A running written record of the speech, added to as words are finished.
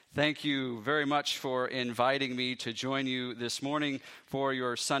Thank you very much for inviting me to join you this morning for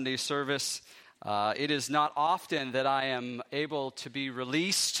your Sunday service. It is not often that I am able to be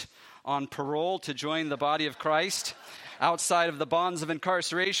released on parole to join the body of Christ outside of the bonds of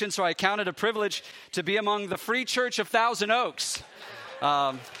incarceration, so I count it a privilege to be among the Free Church of Thousand Oaks.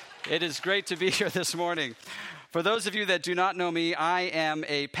 It is great to be here this morning. For those of you that do not know me, I am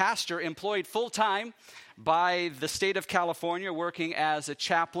a pastor employed full-time by the state of California, working as a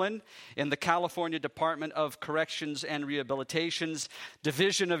chaplain in the California Department of Corrections and Rehabilitation's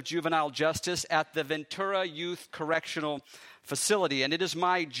Division of Juvenile Justice at the Ventura Youth Correctional Facility. And it is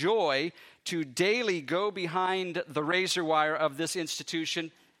my joy to daily go behind the razor wire of this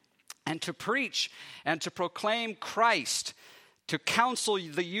institution and to preach and to proclaim Christ, to counsel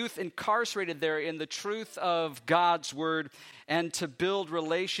the youth incarcerated there in the truth of God's word, and to build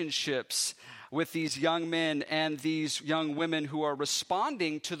relationships with these young men and these young women who are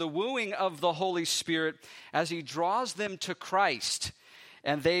responding to the wooing of the Holy Spirit as he draws them to Christ,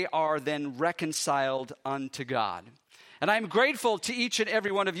 and they are then reconciled unto God. And I'm grateful to each and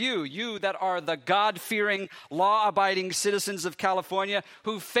every one of you that are the God-fearing, law-abiding citizens of California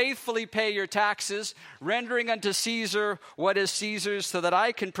who faithfully pay your taxes, rendering unto Caesar what is Caesar's, so that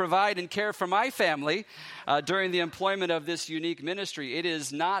I can provide and care for my family during the employment of this unique ministry. It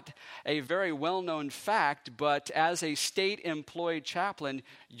is not a very well-known fact, but as a state-employed chaplain,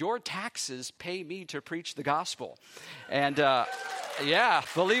 your taxes pay me to preach the gospel. And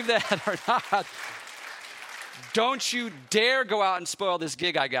believe that or not, don't you dare go out and spoil this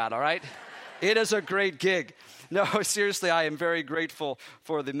gig I got, all right? It is a great gig. No, seriously, I am very grateful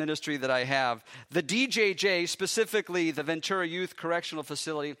for the ministry that I have. The DJJ, specifically the Ventura Youth Correctional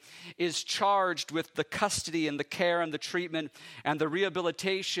Facility, is charged with the custody and the care and the treatment and the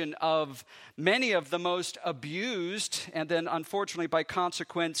rehabilitation of many of the most abused and then, unfortunately, by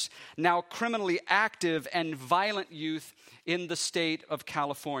consequence, now criminally active and violent youth in the state of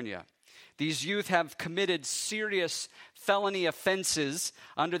California. These youth have committed serious felony offenses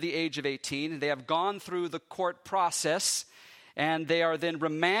under the age of 18. They have gone through the court process, and they are then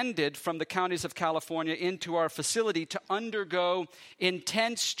remanded from the counties of California into our facility to undergo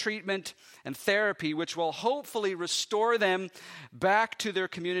intense treatment and therapy, which will hopefully restore them back to their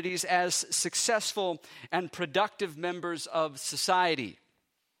communities as successful and productive members of society.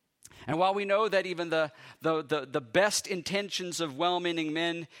 And while we know that even the best intentions of well-meaning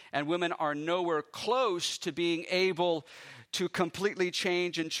men and women are nowhere close to being able to completely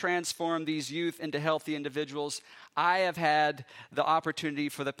change and transform these youth into healthy individuals, I have had the opportunity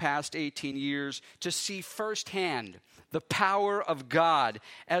for the past 18 years to see firsthand the power of God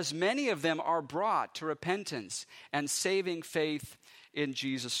as many of them are brought to repentance and saving faith in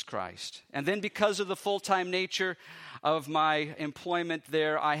Jesus Christ. And then because of the full-time nature of my employment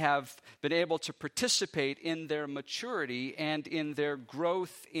there, I have been able to participate in their maturity and in their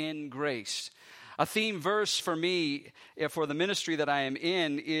growth in grace. A theme verse for me, for the ministry that I am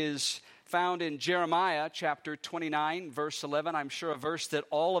in, is found in Jeremiah chapter 29, verse 11. I'm sure a verse that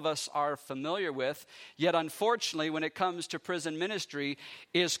all of us are familiar with, yet unfortunately, when it comes to prison ministry,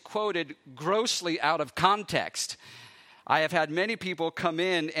 is quoted grossly out of context. I have had many people come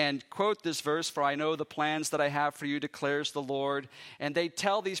in and quote this verse, "For I know the plans that I have for you, declares the Lord." And they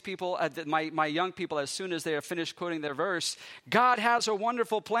tell these people, my young people, as soon as they are finished quoting their verse, God has a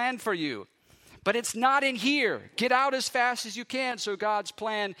wonderful plan for you, but it's not in here. Get out as fast as you can so God's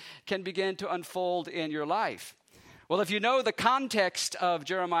plan can begin to unfold in your life. Well, if you know the context of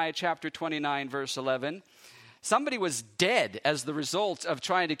Jeremiah chapter 29, verse 11, somebody was dead as the result of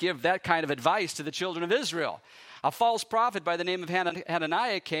trying to give that kind of advice to the children of Israel. A false prophet by the name of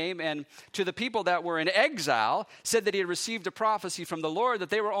Hananiah came and to the people that were in exile said that he had received a prophecy from the Lord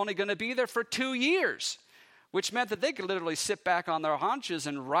that they were only going to be there for 2 years, which meant that they could literally sit back on their haunches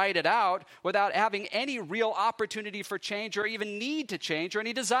and ride it out without having any real opportunity for change or even need to change or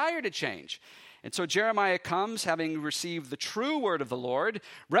any desire to change. And so Jeremiah comes, having received the true word of the Lord,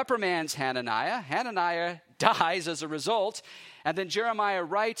 reprimands Hananiah. Hananiah dies as a result. And then Jeremiah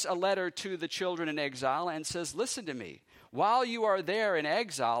writes a letter to the children in exile and says, listen to me. While you are there in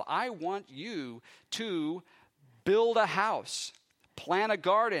exile, I want you to build a house, plant a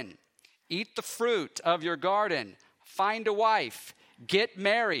garden, eat the fruit of your garden, find a wife, get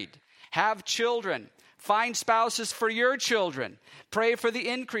married, have children, find spouses for your children, pray for the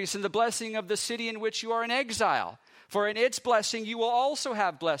increase and the blessing of the city in which you are in exile. For in its blessing you will also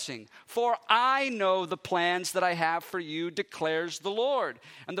have blessing. For I know the plans that I have for you, declares the Lord.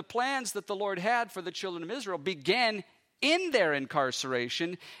 And the plans that the Lord had for the children of Israel began in their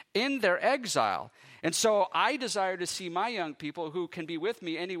incarceration, in their exile. And so I desire to see my young people, who can be with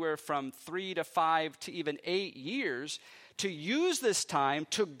me anywhere from 3 to 5 to even 8 years, to use this time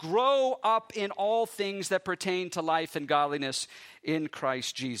to grow up in all things that pertain to life and godliness in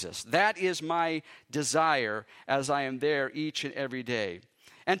Christ Jesus. That is my desire as I am there each and every day.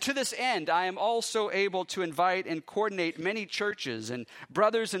 And to this end, I am also able to invite and coordinate many churches and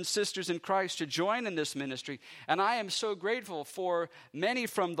brothers and sisters in Christ to join in this ministry. And I am so grateful for many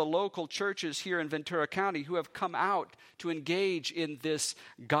from the local churches here in Ventura County who have come out to engage in this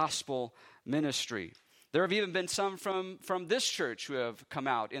gospel ministry. There have even been some from this church who have come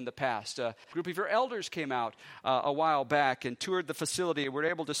out in the past. A group of your elders came out a while back and toured the facility. We're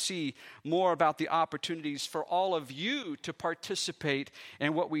able to see more about the opportunities for all of you to participate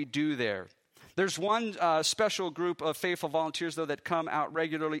in what we do there. There's one special group of faithful volunteers, though, that come out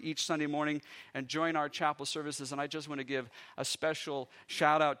regularly each Sunday morning and join our chapel services, and I just want to give a special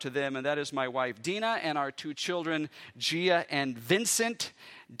shout out to them, and that is my wife, Dina, and our 2 children, Gia and Vincent.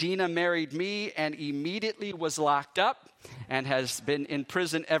 Dina married me and immediately was locked up and has been in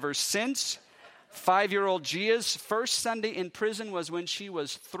prison ever since. 5-year-old Gia's first Sunday in prison was when she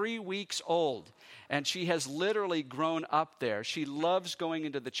was 3 weeks old. And she has literally grown up there. She loves going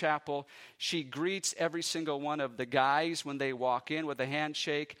into the chapel. She greets every single one of the guys when they walk in with a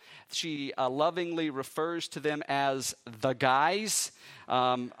handshake. She lovingly refers to them as the guys.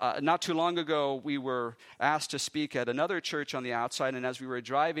 Not too long ago, we were asked to speak at another church on the outside. And as we were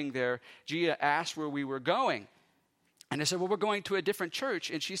driving there, Gia asked where we were going. And I said, well, we're going to a different church.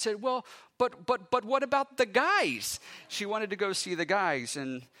 And she said, well, but what about the guys? She wanted to go see the guys.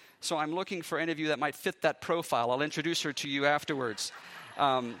 And so I'm looking for any of you that might fit that profile. I'll introduce her to you afterwards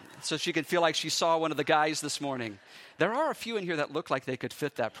so she can feel like she saw one of the guys this morning. There are a few in here that look like they could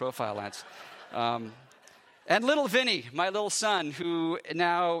fit that profile, Lance. And little Vinny, my little son, who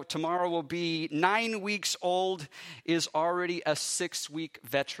now tomorrow will be 9 weeks old, is already a 6-week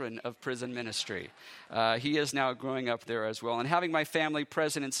veteran of prison ministry. He is now growing up there as well. And having my family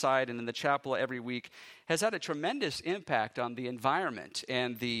present inside and in the chapel every week has had a tremendous impact on the environment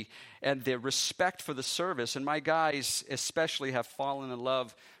and the respect for the service. And my guys especially have fallen in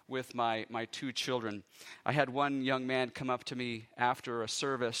love with my 2 children. I had one young man come up to me after a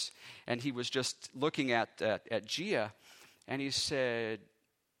service, and he was just looking at Gia, and he said,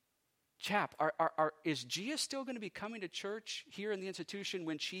 Chap, is Gia still going to be coming to church here in the institution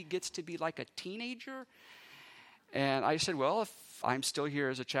when she gets to be like a teenager? And I said, well, if I'm still here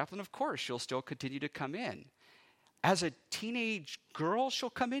as a chaplain, of course, she'll still continue to come in. As a teenage girl, she'll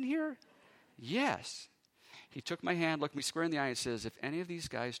come in here? Yes. He took my hand, looked me square in the eye, and says, if any of these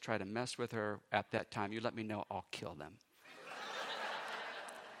guys try to mess with her at that time, you let me know, I'll kill them.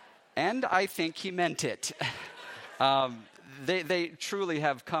 And I think he meant it. They truly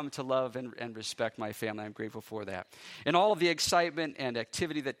have come to love and respect my family. I'm grateful for that. In all of the excitement and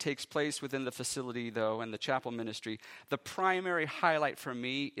activity that takes place within the facility, though, and the chapel ministry, the primary highlight for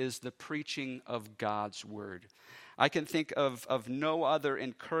me is the preaching of God's word. I can think of no other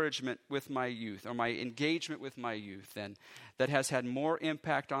encouragement with my youth or my engagement with my youth than that has had more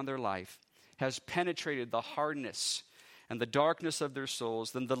impact on their life, has penetrated the hardness and the darkness of their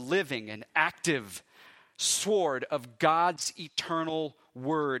souls than the living and active sword of God's eternal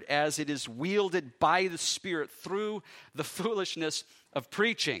word as it is wielded by the Spirit through the foolishness of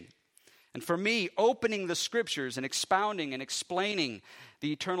preaching. And for me, opening the scriptures and expounding and explaining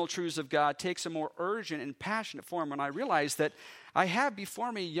the eternal truths of God takes a more urgent and passionate form when I realize that I have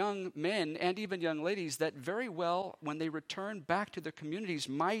before me young men and even young ladies that very well, when they return back to their communities,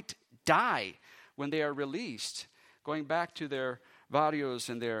 might die when they are released, going back to their barrios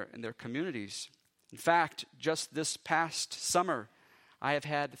and their communities. In fact, just this past summer, I have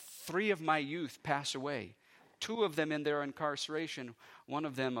had 3 of my youth pass away. 2 of them in their incarceration, 1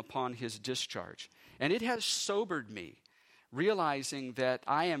 of them upon his discharge. And it has sobered me, realizing that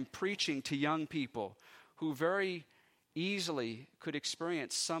I am preaching to young people who very easily could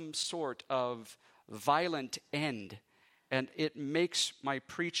experience some sort of violent end. And it makes my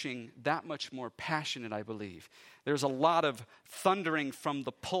preaching that much more passionate, I believe. There's a lot of thundering from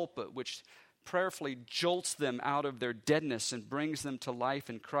the pulpit, which prayerfully jolts them out of their deadness and brings them to life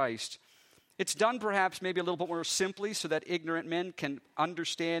in Christ. It's done perhaps maybe a little bit more simply so that ignorant men can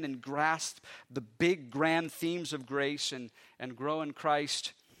understand and grasp the big, grand themes of grace and grow in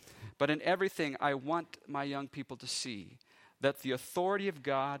Christ. But in everything, I want my young people to see that the authority of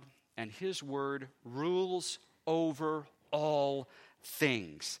God and His Word rules over all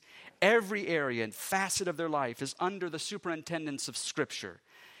things. Every area and facet of their life is under the superintendence of Scripture.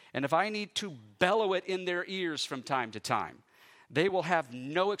 And if I need to bellow it in their ears from time to time, they will have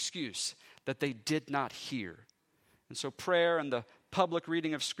no excuse that they did not hear. And so prayer and the public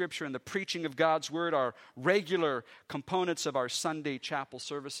reading of Scripture and the preaching of God's Word are regular components of our Sunday chapel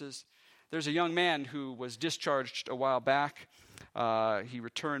services. There's a young man who was discharged a while back. He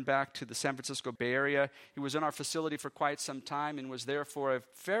returned back to the San Francisco Bay Area. He was in our facility for quite some time and was there for a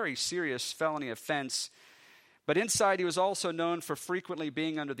very serious felony offense. But inside, he was also known for frequently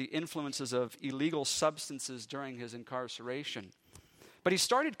being under the influences of illegal substances during his incarceration. But he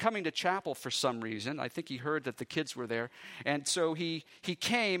started coming to chapel for some reason. I think he heard that the kids were there. And so he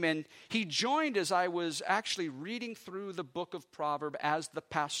came and he joined as I was actually reading through the book of Proverbs as the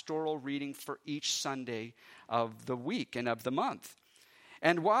pastoral reading for each Sunday of the week and of the month.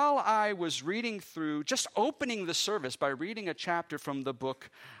 And while I was reading through, just opening the service by reading a chapter from the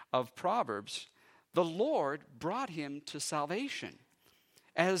book of Proverbs, the Lord brought him to salvation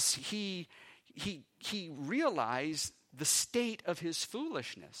as he realized the state of his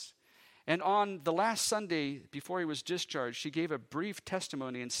foolishness. And on the last Sunday before he was discharged, he gave a brief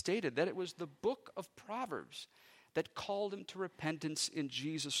testimony and stated that it was the book of Proverbs that called him to repentance in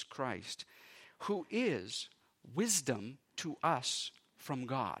Jesus Christ, who is wisdom to us from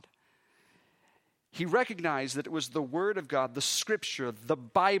God. He recognized that it was the Word of God, the Scripture, the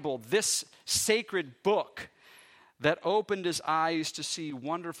Bible, this sacred book that opened his eyes to see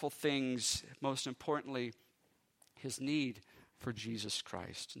wonderful things, most importantly, his need for Jesus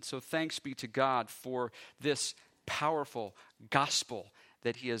Christ. And so thanks be to God for this powerful gospel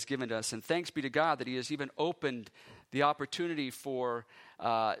that he has given us. And thanks be to God that he has even opened the opportunity for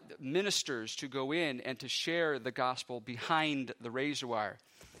ministers to go in and to share the gospel behind the razor wire.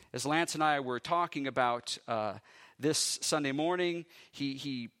 As Lance and I were talking about this Sunday morning,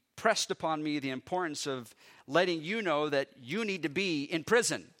 he pressed upon me the importance of letting you know that you need to be in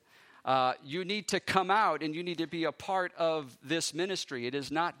prison. You need to come out and you need to be a part of this ministry. It is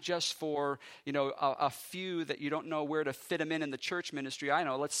not just for, a few that you don't know where to fit them in the church ministry. I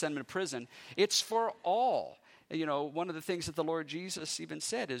know, let's send them to prison. It's for all. One of the things that the Lord Jesus even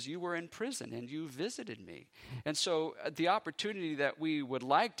said is, you were in prison and you visited me. And so the opportunity that we would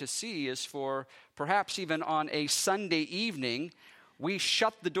like to see is for perhaps even on a Sunday evening, we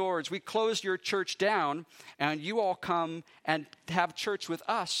shut the doors, we close your church down, and you all come and have church with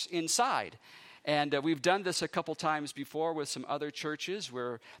us inside. And we've done this a couple times before with some other churches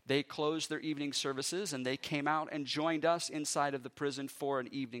where they closed their evening services and they came out and joined us inside of the prison for an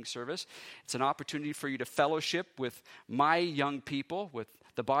evening service. It's an opportunity for you to fellowship with my young people, with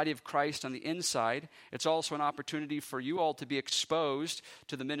the body of Christ on the inside. It's also an opportunity for you all to be exposed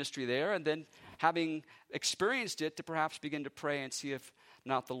to the ministry there, and then having experienced it, to perhaps begin to pray and see if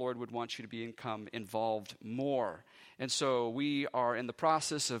not the Lord would want you to become involved more. And so we are in the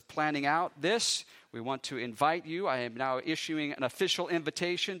process of planning out this. We want to invite you. I am now issuing an official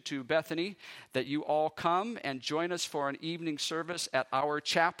invitation to Bethany that you all come and join us for an evening service at our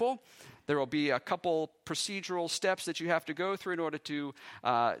chapel. There will be a couple procedural steps that you have to go through in order to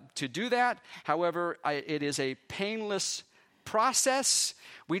do that. However, it is a painless process.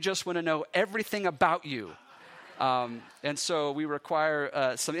 We just want to know everything about you. And so we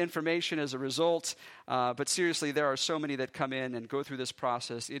require some information as a result. But seriously, there are so many that come in and go through this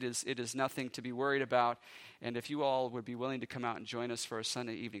process. It is nothing to be worried about. And if you all would be willing to come out and join us for a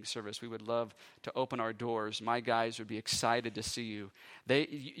Sunday evening service, we would love to open our doors. My guys would be excited to see you.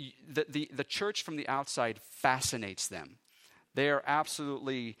 The church from the outside fascinates them. They are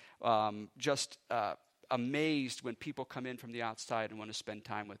absolutely just amazed when people come in from the outside and want to spend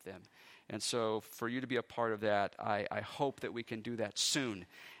time with them. And so for you to be a part of that, I hope that we can do that soon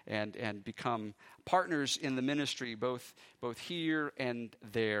and become partners in the ministry, both here and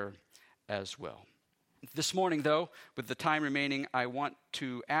there as well. This morning, though, with the time remaining, I want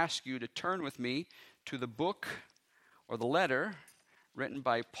to ask you to turn with me to the book or the letter written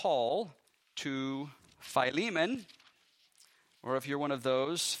by Paul to Philemon, or if you're one of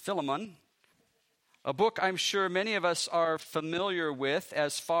those, Philemon. A book I'm sure many of us are familiar with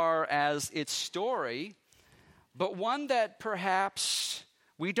as far as its story, but one that perhaps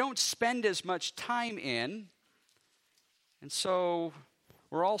we don't spend as much time in, and so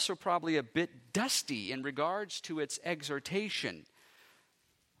we're also probably a bit dusty in regards to its exhortation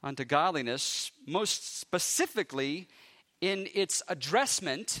unto godliness, most specifically in its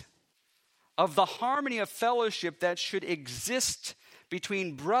addressment of the harmony of fellowship that should exist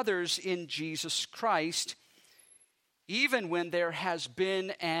between brothers in Jesus Christ, even when there has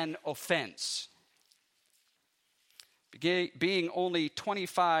been an offense. Being only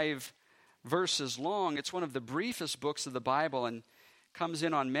 25 verses long, it's one of the briefest books of the Bible, and comes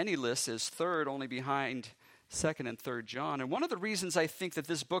in on many lists as third, only behind 2nd and 3rd John. And one of the reasons I think that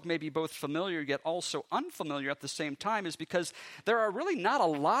this book may be both familiar yet also unfamiliar at the same time is because there are really not a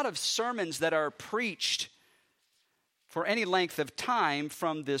lot of sermons that are preached for any length of time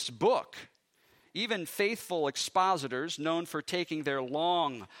from this book. Even faithful expositors, known for taking their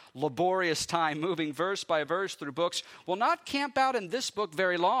long, laborious time moving verse by verse through books, will not camp out in this book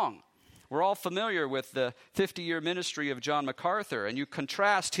very long. We're all familiar with the 50-year ministry of John MacArthur, and you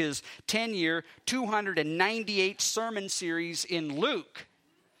contrast his 10-year, 298 sermon series in Luke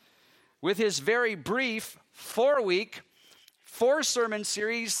with his very brief 4-week, 4-sermon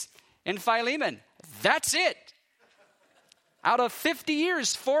series in Philemon. That's it. Out of 50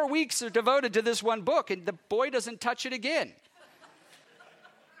 years, 4 weeks are devoted to this one book, and the boy doesn't touch it again.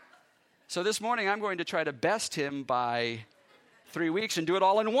 So this morning, I'm going to try to best him by 3 weeks and do it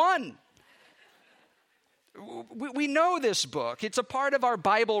all in one. We know this book. It's a part of our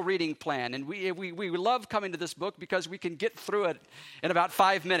Bible reading plan, and we love coming to this book because we can get through it in about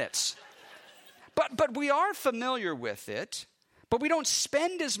 5 minutes. But we are familiar with it, but we don't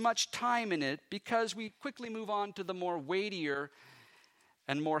spend as much time in it because we quickly move on to the more weightier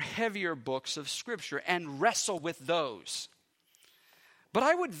and more heavier books of Scripture and wrestle with those. But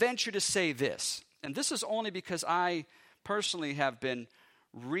I would venture to say this, and this is only because I personally have been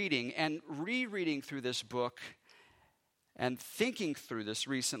reading and rereading through this book and thinking through this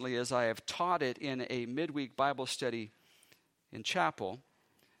recently as I have taught it in a midweek Bible study in chapel,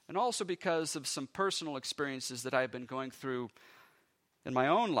 and also because of some personal experiences that I've been going through in my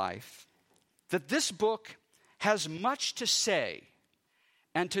own life, that this book has much to say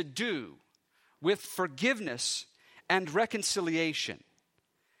and to do with forgiveness and reconciliation.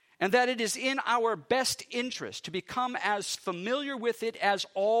 And that it is in our best interest to become as familiar with it as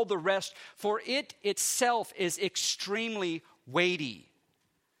all the rest, for it itself is extremely weighty,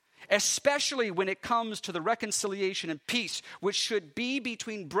 especially when it comes to the reconciliation and peace, which should be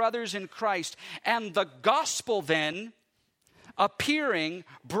between brothers in Christ, and the gospel then appearing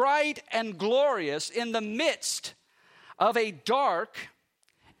bright and glorious in the midst of a dark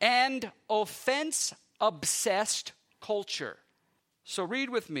and offense-obsessed culture. So read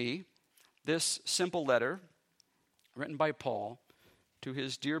with me this simple letter written by Paul to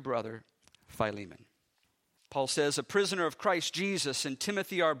his dear brother Philemon. Paul says, "A prisoner of Christ Jesus, and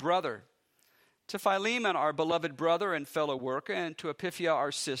Timothy our brother, to Philemon our beloved brother and fellow worker, and to Apphia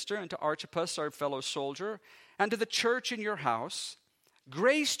our sister, and to Archippus our fellow soldier, and to the church in your house,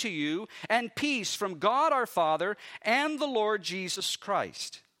 grace to you and peace from God our Father and the Lord Jesus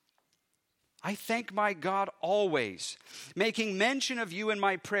Christ. I thank my God always, making mention of you in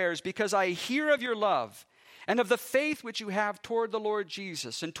my prayers, because I hear of your love and of the faith which you have toward the Lord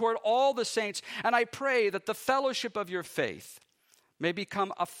Jesus and toward all the saints. And I pray that the fellowship of your faith may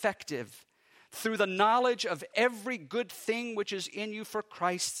become effective through the knowledge of every good thing which is in you for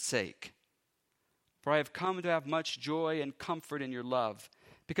Christ's sake. For I have come to have much joy and comfort in your love,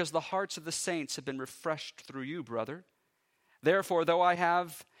 because the hearts of the saints have been refreshed through you, brother. Therefore, though I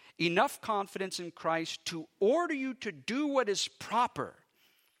have enough confidence in Christ to order you to do what is proper,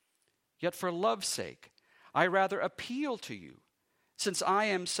 yet for love's sake, I rather appeal to you, since I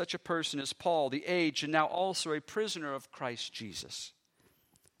am such a person as Paul, the aged, and now also a prisoner of Christ Jesus.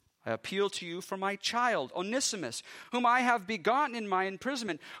 I appeal to you for my child, Onesimus, whom I have begotten in my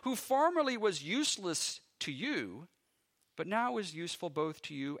imprisonment, who formerly was useless to you, but now is useful both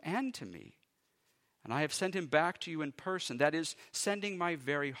to you and to me. And I have sent him back to you in person, that is, sending my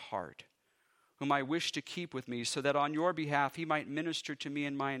very heart, whom I wish to keep with me, so that on your behalf he might minister to me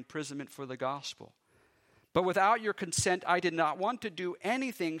in my imprisonment for the gospel. But without your consent, I did not want to do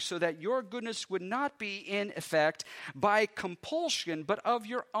anything so that your goodness would not be in effect by compulsion, but of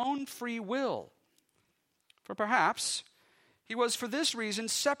your own free will. For perhaps he was for this reason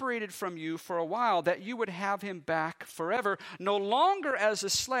separated from you for a while, that you would have him back forever, no longer as a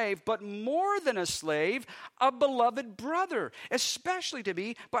slave, but more than a slave, a beloved brother, especially to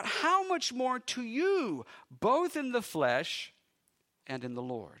me, but how much more to you, both in the flesh and in the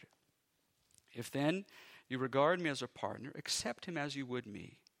Lord. If then you regard me as a partner, accept him as you would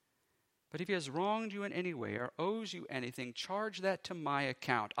me. But if he has wronged you in any way or owes you anything, charge that to my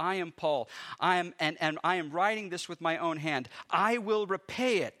account. I am Paul. I am writing this with my own hand. I will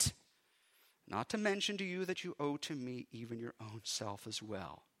repay it. Not to mention to you that you owe to me even your own self as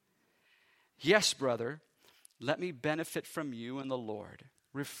well. Yes, brother, let me benefit from you in the Lord.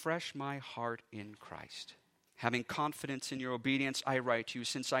 Refresh my heart in Christ. Having confidence in your obedience, I write to you,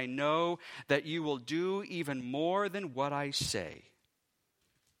 since I know that you will do even more than what I say.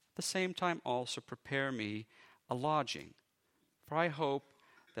 At the same time also prepare me a lodging, For I hope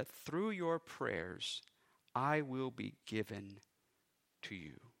that through your prayers I will be given to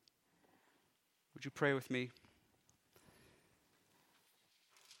you. Would you pray with me?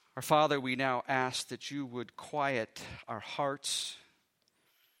 Our Father, we now ask that you would quiet our hearts,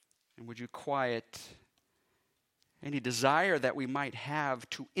 and would you quiet any desire that we might have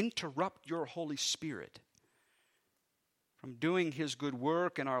to interrupt your Holy Spirit from doing his good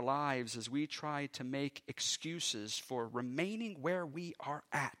work in our lives as we try to make excuses for remaining where we are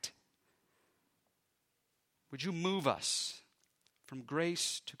at. Would you move us from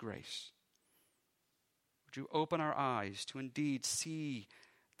grace to grace? Would you open our eyes to indeed see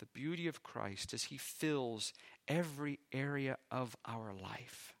the beauty of Christ as he fills every area of our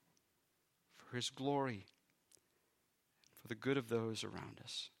life for his glory, for the good of those around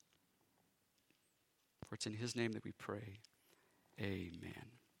us. For it's in his name that we pray.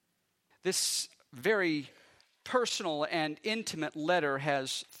 Amen. This very personal and intimate letter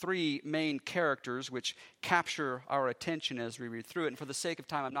has three main characters which capture our attention as we read through it. And for the sake of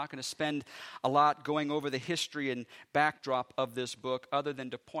time, I'm not going to spend a lot going over the history and backdrop of this book other than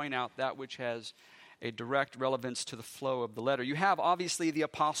to point out that which has a direct relevance to the flow of the letter. You have obviously the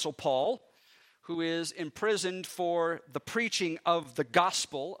Apostle Paul, who is imprisoned for the preaching of the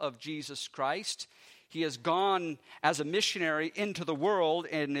gospel of Jesus Christ. He has gone as a missionary into the world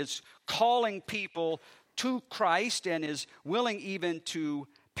and is calling people to Christ and is willing even to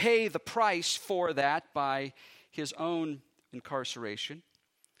pay the price for that by his own incarceration.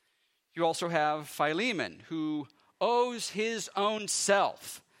 You also have Philemon, who owes his own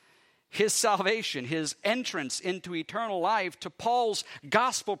self, his salvation, his entrance into eternal life to Paul's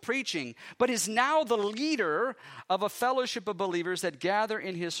gospel preaching, but is now the leader of a fellowship of believers that gather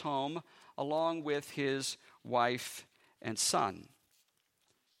in his home along with his wife and son.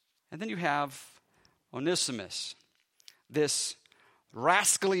 And then you have Onesimus, this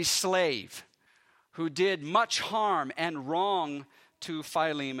rascally slave who did much harm and wrong to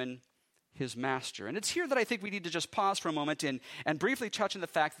Philemon, his master. And it's here that I think we need to just pause for a moment and briefly touch on the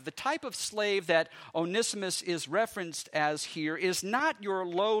fact that the type of slave that Onesimus is referenced as here is not your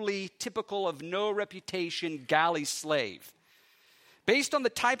lowly, typical of no reputation galley slave. Based on the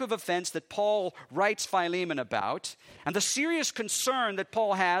type of offense that Paul writes Philemon about, and the serious concern that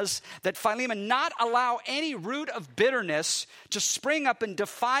Paul has that Philemon not allow any root of bitterness to spring up and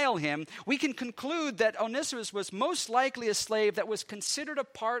defile him, we can conclude that Onesimus was most likely a slave that was considered a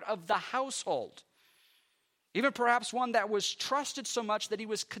part of the household. Even perhaps one that was trusted so much that he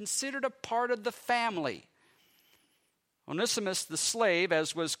was considered a part of the family. Onesimus, the slave,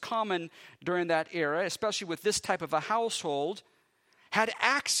 as was common during that era, especially with this type of a household, had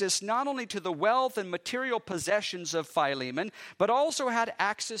access not only to the wealth and material possessions of Philemon, but also had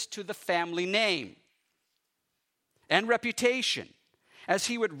access to the family name and reputation, as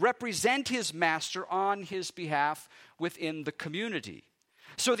he would represent his master on his behalf within the community.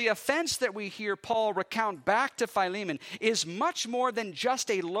 So the offense that we hear Paul recount back to Philemon is much more than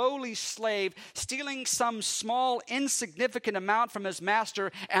just a lowly slave stealing some small, insignificant amount from his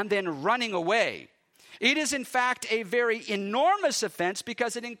master and then running away. It is, in fact, a very enormous offense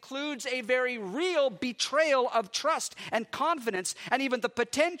because it includes a very real betrayal of trust and confidence and even the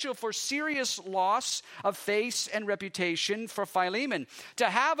potential for serious loss of face and reputation for Philemon. To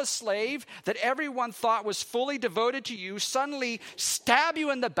have a slave that everyone thought was fully devoted to you suddenly stab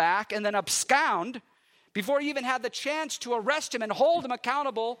you in the back and then abscond before you even had the chance to arrest him and hold him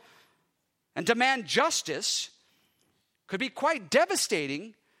accountable and demand justice could be quite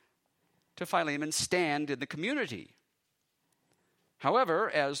devastating to Philemon's stand in the community.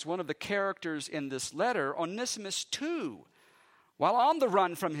 However, as one of the characters in this letter, Onesimus too, while on the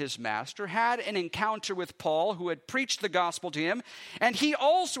run from his master, had an encounter with Paul, who had preached the gospel to him, and he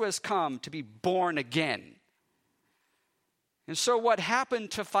also has come to be born again. And so what happened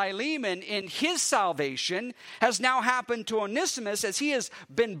to Philemon in his salvation has now happened to Onesimus as he has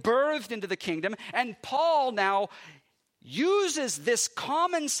been birthed into the kingdom, and Paul now uses this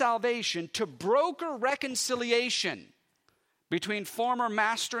common salvation to broker reconciliation between former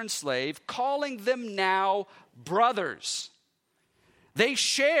master and slave, calling them now brothers. They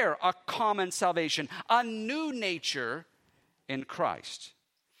share a common salvation, a new nature in Christ.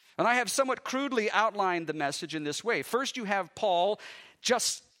 And I have somewhat crudely outlined the message in this way. First, you have Paul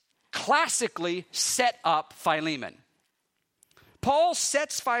just classically set up Philemon. Paul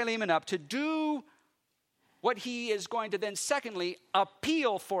sets Philemon up to do what he is going to then, secondly,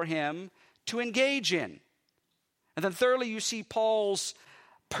 appeal for him to engage in. And then thirdly, you see Paul's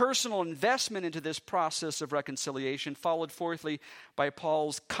personal investment into this process of reconciliation, followed fourthly by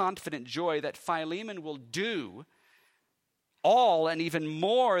Paul's confident joy that Philemon will do all and even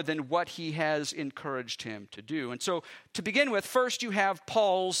more than what he has encouraged him to do. And so to begin with, first you have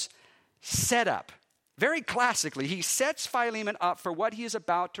Paul's setup. Very classically, he sets Philemon up for what he is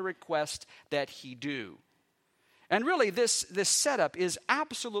about to request that he do. And really, this setup is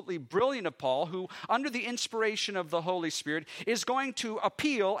absolutely brilliant of Paul, who, under the inspiration of the Holy Spirit, is going to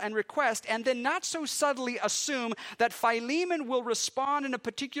appeal and request, and then not so subtly assume that Philemon will respond in a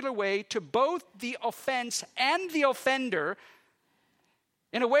particular way to both the offense and the offender,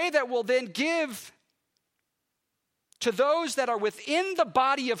 in a way that will then give to those that are within the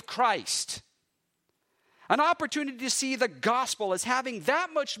body of Christ an opportunity to see the gospel as having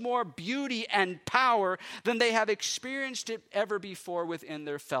that much more beauty and power than they have experienced it ever before within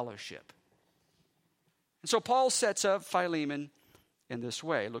their fellowship. And so Paul sets up Philemon in this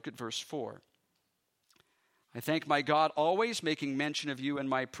way. Look at verse 4. I thank my God always, making mention of you in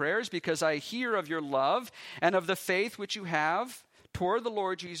my prayers, because I hear of your love and of the faith which you have toward the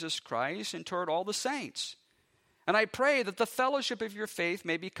Lord Jesus Christ and toward all the saints. And I pray that the fellowship of your faith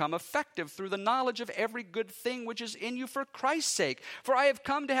may become effective through the knowledge of every good thing which is in you for Christ's sake. For I have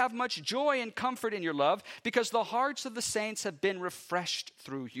come to have much joy and comfort in your love, because the hearts of the saints have been refreshed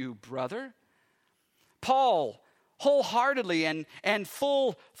through you, brother. Paul, wholeheartedly and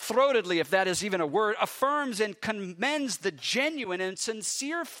full-throatedly, if that is even a word, affirms and commends the genuine and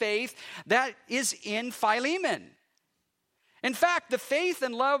sincere faith that is in Philemon. In fact, the faith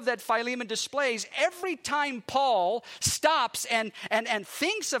and love that Philemon displays, every time Paul stops and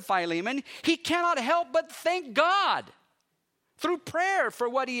thinks of Philemon, he cannot help but thank God through prayer for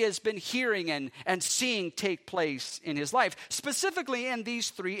what he has been hearing and seeing take place in his life. Specifically in these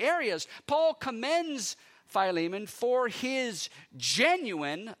three areas, Paul commends Philemon for his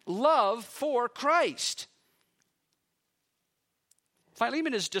genuine love for Christ.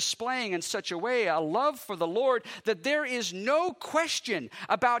 Philemon is displaying in such a way a love for the Lord that there is no question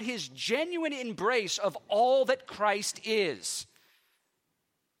about his genuine embrace of all that Christ is.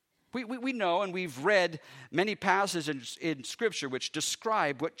 We know and we've read many passages in Scripture which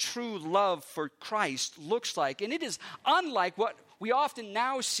describe what true love for Christ looks like. And it is unlike what we often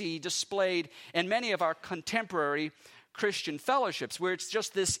now see displayed in many of our contemporary Christian fellowships, where it's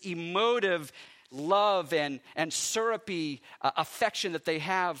just this emotive love and syrupy affection that they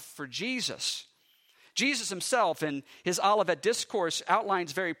have for Jesus. Jesus himself in his Olivet Discourse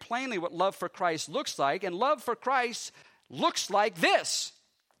outlines very plainly what love for Christ looks like, and love for Christ looks like this: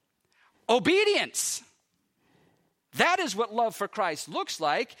 obedience. That is what love for Christ looks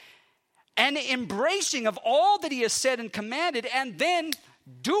like, an embracing of all that he has said and commanded, and then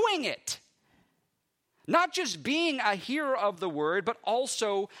doing it. Not just being a hearer of the word, but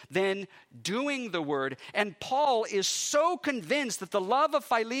also then doing the word. And Paul is so convinced that the love of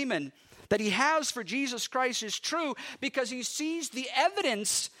Philemon that he has for Jesus Christ is true because he sees the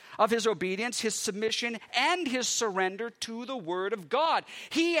evidence of his obedience, his submission, and his surrender to the word of God.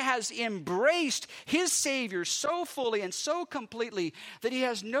 He has embraced his Savior so fully and so completely that he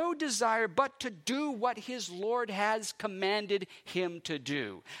has no desire but to do what his Lord has commanded him to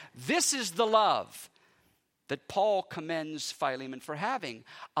do. This is the love that Paul commends Philemon for having,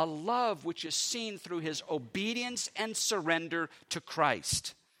 a love which is seen through his obedience and surrender to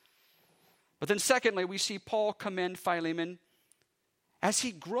Christ. But then secondly, we see Paul commend Philemon as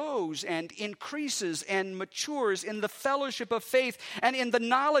he grows and increases and matures in the fellowship of faith and in the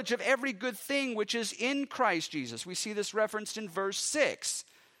knowledge of every good thing which is in Christ Jesus. We see this referenced in verse 6.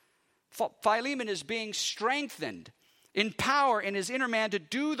 Philemon is being strengthened in power in his inner man to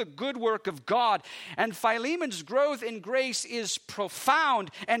do the good work of God. And Philemon's growth in grace is profound.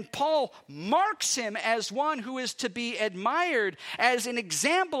 And Paul marks him as one who is to be admired, as an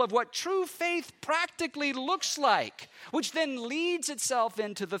example of what true faith practically looks like, which then leads itself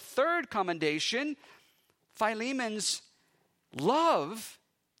into the third commendation, Philemon's love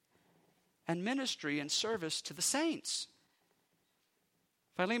and ministry and service to the saints.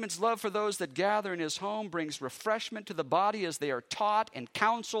 Philemon's love for those that gather in his home brings refreshment to the body as they are taught and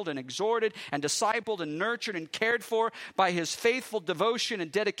counseled and exhorted and discipled and nurtured and cared for by his faithful devotion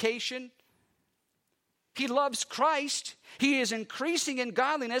and dedication. He loves Christ. He is increasing in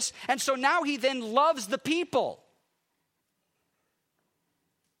godliness, and so now he then loves the people.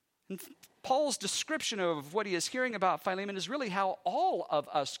 And Paul's description of what he is hearing about Philemon is really how all of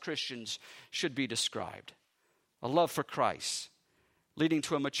us Christians should be described. A love for Christ, leading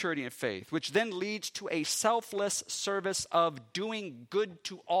to a maturity in faith, which then leads to a selfless service of doing good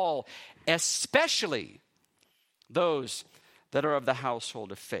to all, especially those that are of the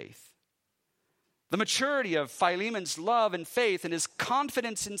household of faith. The maturity of Philemon's love and faith and his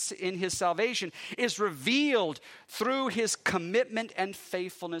confidence in his salvation is revealed through his commitment and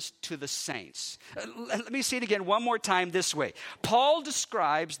faithfulness to the saints. Let me say it again one more time this way. Paul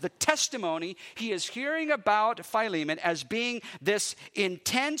describes the testimony he is hearing about Philemon as being this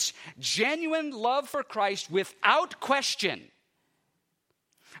intense, genuine love for Christ without question.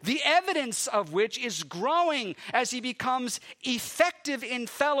 The evidence of which is growing as he becomes effective in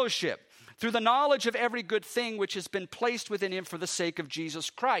fellowship, through the knowledge of every good thing which has been placed within him for the sake of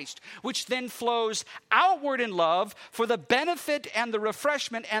Jesus Christ, which then flows outward in love for the benefit and the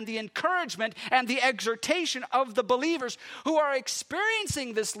refreshment and the encouragement and the exhortation of the believers who are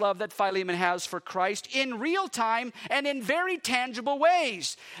experiencing this love that Philemon has for Christ in real time and in very tangible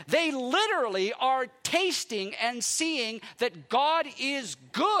ways. They literally are tasting and seeing that God is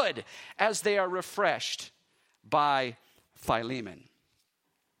good as they are refreshed by Philemon.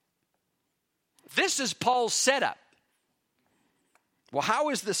 This is Paul's setup. Well, how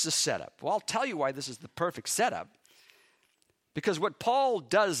is this a setup? Well, I'll tell you why this is the perfect setup. Because what Paul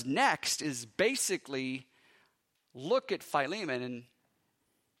does next is basically look at Philemon and,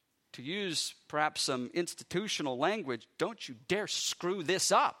 to use perhaps some institutional language, don't you dare screw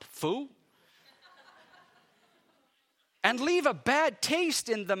this up, fool. And leave a bad taste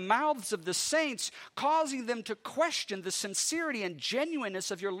in the mouths of the saints, causing them to question the sincerity and genuineness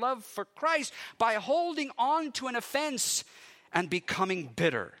of your love for Christ by holding on to an offense and becoming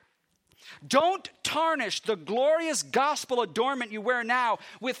bitter. Don't tarnish the glorious gospel adornment you wear now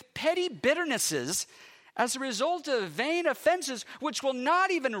with petty bitternesses as a result of vain offenses which will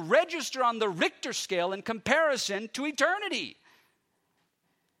not even register on the Richter scale in comparison to eternity.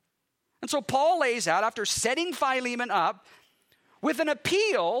 And so Paul lays out, after setting Philemon up, with an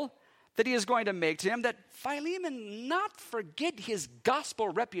appeal that he is going to make to him, that Philemon not forget his gospel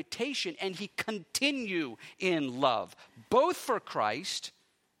reputation and he continue in love, both for Christ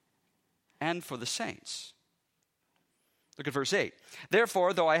and for the saints. Look at verse 8.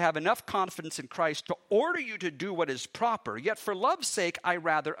 Therefore, though I have enough confidence in Christ to order you to do what is proper, yet for love's sake I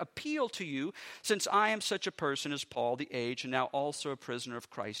rather appeal to you, since I am such a person as Paul the aged, and now also a prisoner of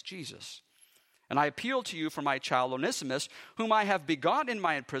Christ Jesus. And I appeal to you for my child Onesimus, whom I have begotten in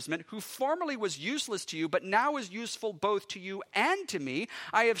my imprisonment, who formerly was useless to you, but now is useful both to you and to me.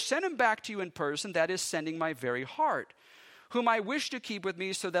 I have sent him back to you in person, that is, sending my very heart, whom I wish to keep with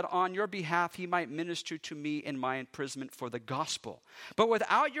me so that on your behalf he might minister to me in my imprisonment for the gospel. But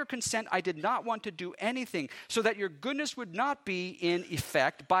without your consent I did not want to do anything, so that your goodness would not be in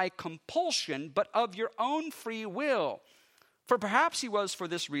effect by compulsion, but of your own free will. For perhaps he was for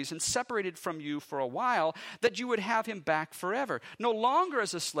this reason separated from you for a while, that you would have him back forever, no longer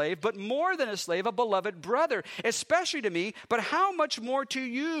as a slave, but more than a slave, a beloved brother, especially to me, but how much more to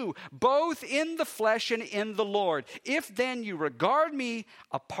you, both in the flesh and in the Lord. If then you regard me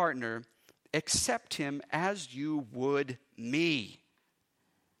a partner, accept him as you would me.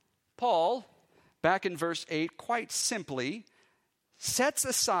 Paul, back in verse 8, quite simply sets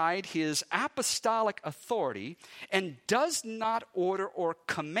aside his apostolic authority and does not order or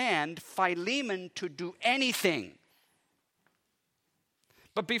command Philemon to do anything.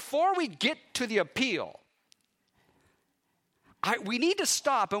 But before we get to the appeal, we need to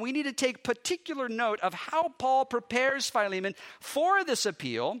stop and we need to take particular note of how Paul prepares Philemon for this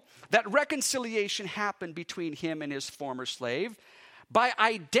appeal, that reconciliation happened between him and his former slave, by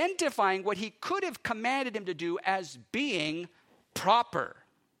identifying what he could have commanded him to do as being proper.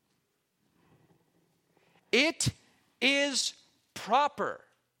 It is proper.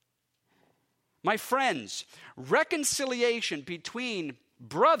 My friends, reconciliation between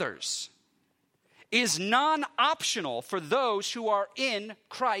brothers is non-optional for those who are in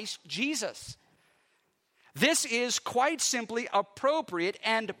Christ Jesus. This is quite simply appropriate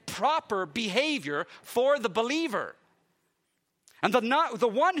and proper behavior for the believer. And the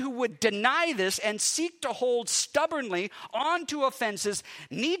one who would deny this and seek to hold stubbornly onto offenses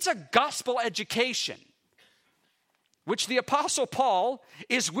needs a gospel education, which the Apostle Paul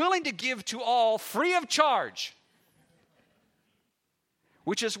is willing to give to all free of charge.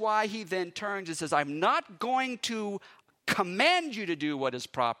 Which is why he then turns and says, I'm not going to command you to do what is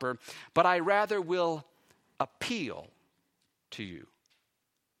proper, but I rather will appeal to you.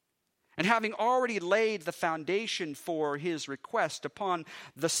 And having already laid the foundation for his request upon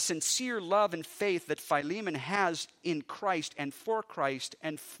the sincere love and faith that Philemon has in Christ and for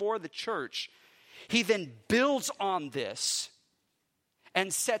the church, he then builds on this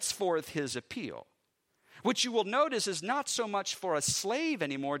and sets forth his appeal, which you will notice is not so much for a slave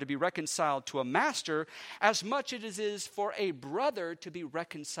anymore to be reconciled to a master, as much as it is for a brother to be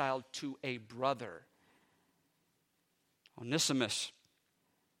reconciled to a brother. Onesimus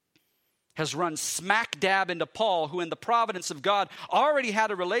has run smack dab into Paul, who in the providence of God already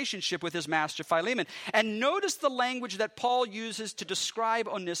had a relationship with his master Philemon. And notice the language that Paul uses to describe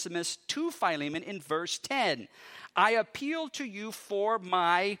Onesimus to Philemon in verse 10. I appeal to you for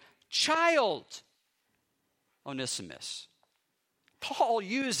my child, Onesimus. Paul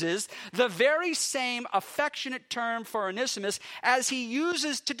uses the very same affectionate term for Onesimus as he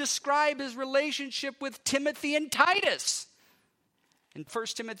uses to describe his relationship with Timothy and Titus. In 1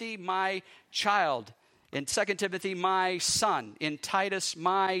 Timothy, my child. In 2 Timothy, my son. In Titus,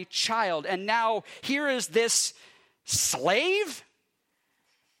 my child. And now here is this slave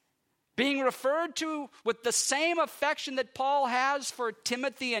being referred to with the same affection that Paul has for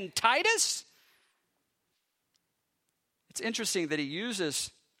Timothy and Titus. It's interesting that he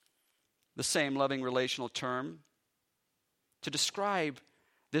uses the same loving relational term to describe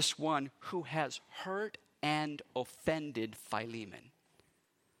this one who has hurt and offended Philemon.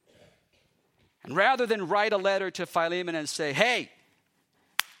 And rather than write a letter to Philemon and say, hey,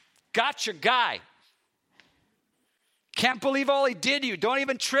 got your guy. Can't believe all he did to you. Don't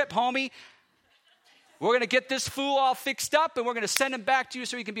even trip, homie. We're going to get this fool all fixed up and we're going to send him back to you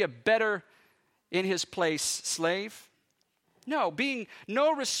so he can be a better in his place slave. No, being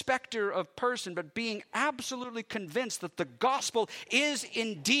no respecter of person, but being absolutely convinced that the gospel is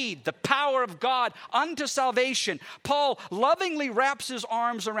indeed the power of God unto salvation. Paul lovingly wraps his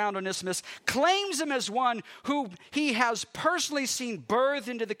arms around Onesimus, claims him as one who he has personally seen birthed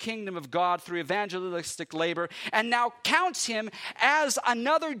into the kingdom of God through evangelistic labor, and now counts him as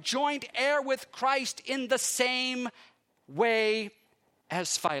another joint heir with Christ in the same way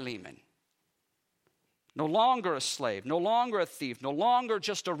as Philemon. No longer a slave, no longer a thief, no longer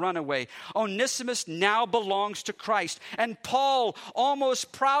just a runaway. Onesimus now belongs to Christ. And Paul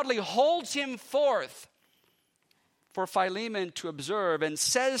almost proudly holds him forth for Philemon to observe and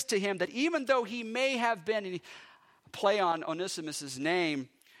says to him that even though he may have been, and play on Onesimus' name,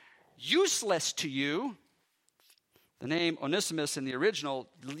 useless to you, the name Onesimus in the original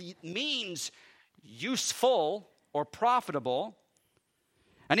means useful or profitable.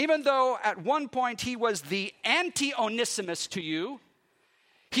 And even though at one point he was the anti-Onesimus to you,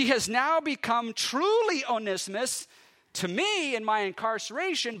 he has now become truly Onesimus to me in my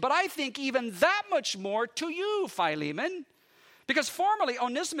incarceration, but I think even that much more to you, Philemon. Because formerly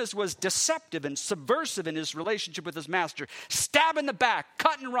Onesimus was deceptive and subversive in his relationship with his master. Stab in the back,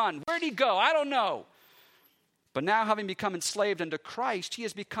 cut and run. Where'd he go? I don't know. But now, having become enslaved unto Christ, he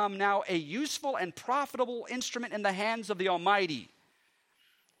has become now a useful and profitable instrument in the hands of the Almighty.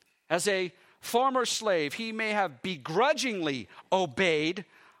 As a former slave, he may have begrudgingly obeyed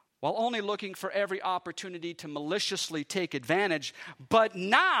while only looking for every opportunity to maliciously take advantage. But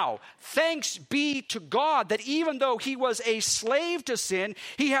now, thanks be to God that even though he was a slave to sin,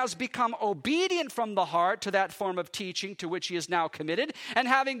 he has become obedient from the heart to that form of teaching to which he is now committed. And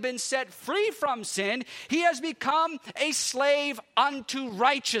having been set free from sin, he has become a slave unto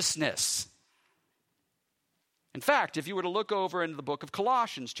righteousness. In fact, if you were to look over into the book of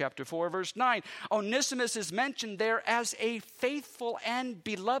Colossians, chapter 4, verse 9, Onesimus is mentioned there as a faithful and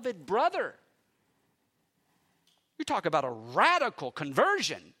beloved brother. You talk about a radical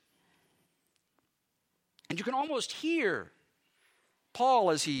conversion. And you can almost hear Paul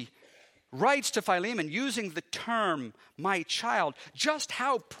as he writes to Philemon using the term, my child, just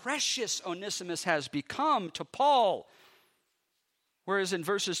how precious Onesimus has become to Paul. Whereas in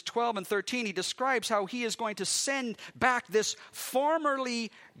verses 12 and 13, he describes how he is going to send back this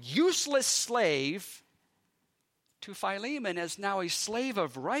formerly useless slave to Philemon as now a slave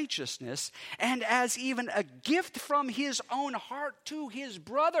of righteousness and as even a gift from his own heart to his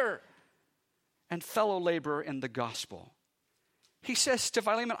brother and fellow laborer in the gospel. He says to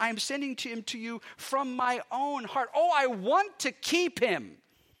Philemon, I am sending him to you from my own heart. Oh, I want to keep him.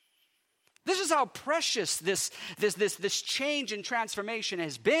 This is how precious this change and transformation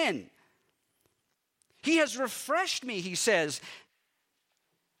has been. He has refreshed me, he says,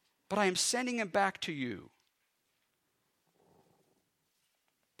 but I am sending him back to you.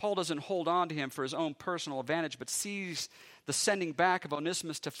 Paul doesn't hold on to him for his own personal advantage, but sees the sending back of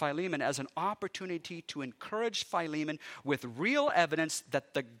Onesimus to Philemon as an opportunity to encourage Philemon with real evidence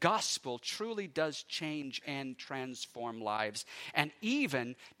that the gospel truly does change and transform lives, and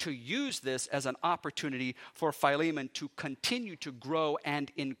even to use this as an opportunity for Philemon to continue to grow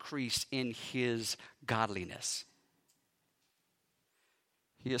and increase in his godliness.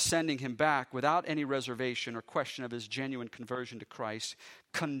 He is sending him back without any reservation or question of his genuine conversion to Christ,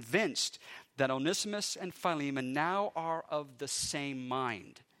 convinced that Onesimus and Philemon now are of the same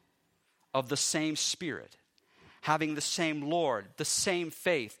mind, of the same spirit, having the same Lord, the same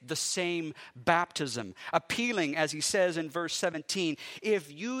faith, the same baptism, appealing, as he says in verse 17,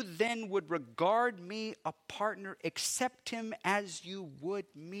 if you then would regard me a partner, accept him as you would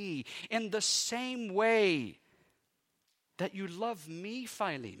me, in the same way that you love me,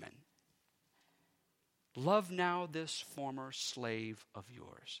 Philemon. Love now this former slave of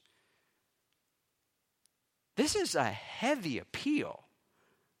yours. This is a heavy appeal.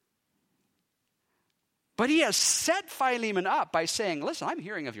 But he has set Philemon up by saying, listen, I'm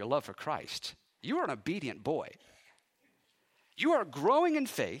hearing of your love for Christ. You are an obedient boy. You are growing in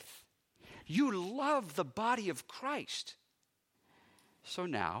faith. You love the body of Christ. So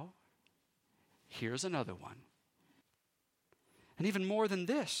now, here's another one. And even more than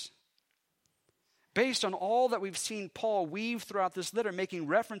this, based on all that we've seen Paul weave throughout this letter, making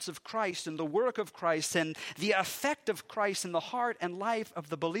reference of Christ and the work of Christ and the effect of Christ in the heart and life of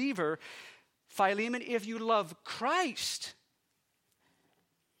the believer, Philemon, if you love Christ,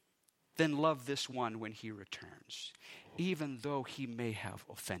 then love this one when he returns, even though he may have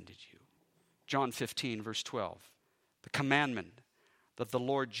offended you. John 15, verse 12. The commandment that the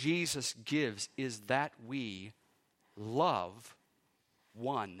Lord Jesus gives is that we love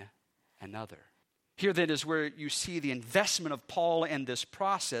one another. Here then is where you see the investment of Paul in this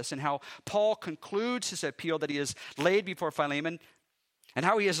process and how Paul concludes his appeal that he has laid before Philemon and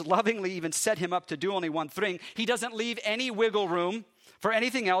how he has lovingly even set him up to do only one thing. He doesn't leave any wiggle room for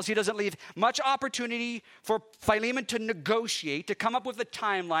anything else. He doesn't leave much opportunity for Philemon to negotiate, to come up with a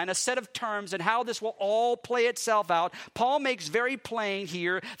timeline, a set of terms, and how this will all play itself out. Paul makes very plain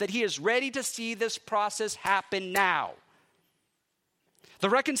here that he is ready to see this process happen now. The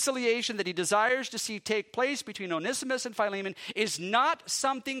reconciliation that he desires to see take place between Onesimus and Philemon is not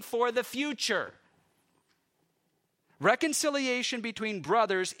something for the future. Reconciliation between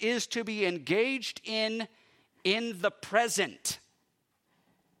brothers is to be engaged in the present.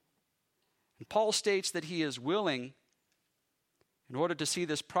 And Paul states that he is willing, in order to see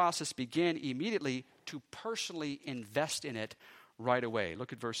this process begin immediately, to personally invest in it right away.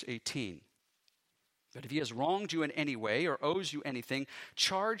 Look at verse 18. But if he has wronged you in any way or owes you anything,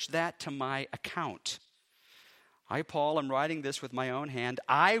 charge that to my account. I, Paul, am writing this with my own hand.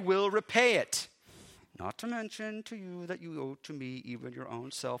 I will repay it. Not to mention to you that you owe to me even your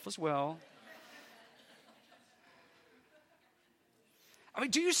own self as well. I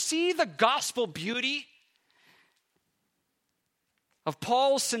mean, do you see the gospel beauty of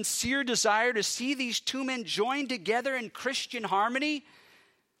Paul's sincere desire to see these two men joined together in Christian harmony?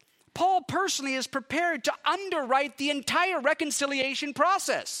 Paul personally is prepared to underwrite the entire reconciliation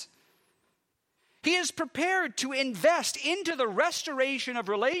process. He is prepared to invest into the restoration of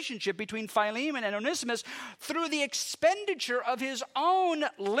relationship between Philemon and Onesimus through the expenditure of his own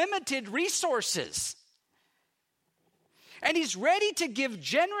limited resources. And he's ready to give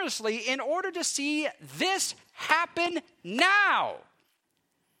generously in order to see this happen now.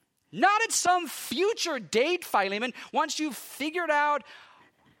 Not at some future date, Philemon, once you've figured out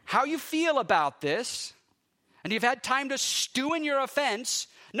how you feel about this, and you've had time to stew in your offense.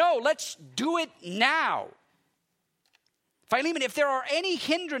 No, let's do it now. Philemon, if there are any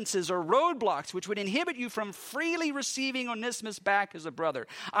hindrances or roadblocks which would inhibit you from freely receiving Onesimus back as a brother,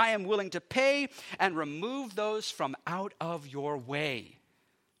 I am willing to pay and remove those from out of your way.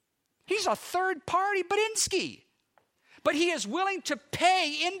 He's a third party Badinsky. But he is willing to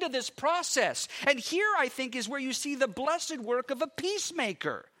pay into this process. And here, I think, is where you see the blessed work of a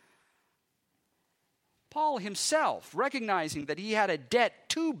peacemaker. Paul himself, recognizing that he had a debt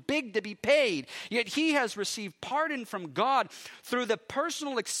too big to be paid, yet he has received pardon from God through the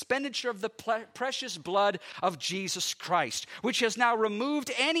personal expenditure of the precious blood of Jesus Christ, which has now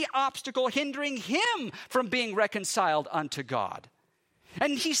removed any obstacle hindering him from being reconciled unto God.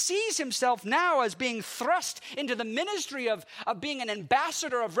 And he sees himself now as being thrust into the ministry of being an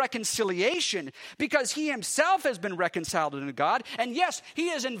ambassador of reconciliation because he himself has been reconciled unto God. And yes, he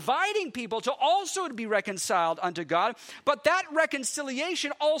is inviting people to also be reconciled unto God. But that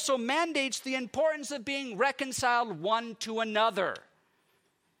reconciliation also mandates the importance of being reconciled one to another,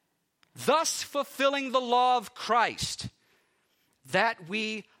 thus fulfilling the law of Christ, that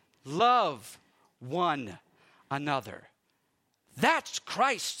we love one another. That's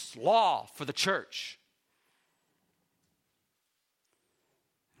Christ's law for the church.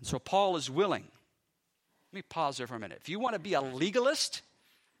 And so Paul is willing. Let me pause there for a minute. If you want to be a legalist,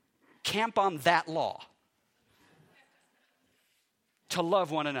 camp on that law. to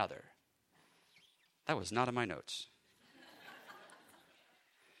love one another. That was not in my notes.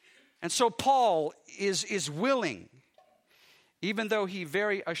 And so Paul is willing, even though he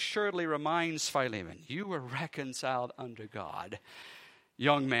very assuredly reminds Philemon, you were reconciled unto God,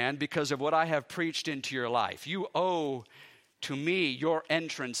 young man, because of what I have preached into your life. You owe to me your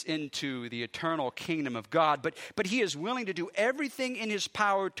entrance into the eternal kingdom of God. But he is willing to do everything in his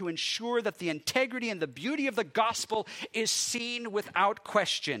power to ensure that the integrity and the beauty of the gospel is seen without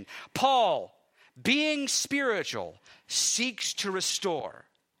question. Paul, being spiritual, seeks to restore.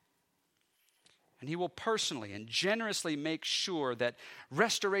 And he will personally and generously make sure that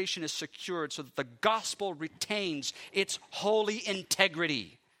restoration is secured so that the gospel retains its holy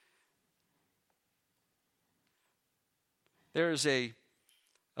integrity. There's a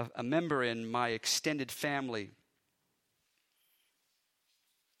member in my extended family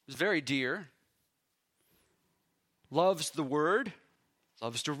who's very dear, loves the Word,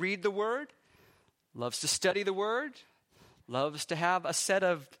 loves to read the Word, loves to study the Word, loves to have a set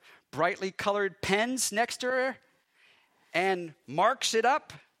of brightly colored pens next to her and marks it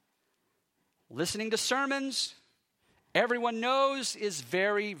up, listening to sermons. Everyone knows is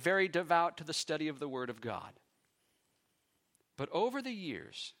very, very devout to the study of the Word of God. But over the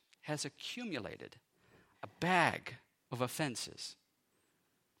years has accumulated a bag of offenses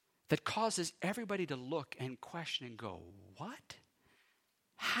that causes everybody to look and question and go, what?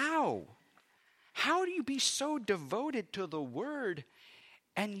 How? How do you be so devoted to the Word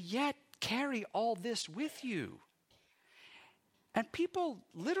and yet carry all this with you? And people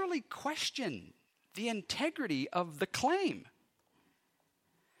literally question the integrity of the claim.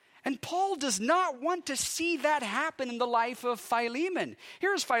 And Paul does not want to see that happen in the life of Philemon.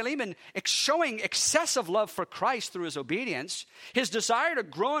 Here's Philemon showing excessive love for Christ through his obedience, his desire to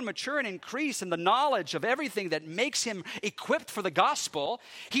grow and mature and increase in the knowledge of everything that makes him equipped for the gospel.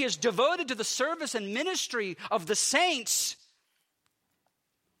 He is devoted to the service and ministry of the saints.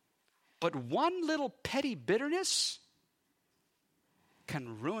 But one little petty bitterness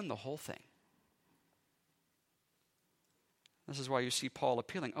can ruin the whole thing. This is why you see Paul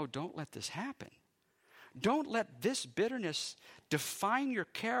appealing, don't let this happen. Don't let this bitterness define your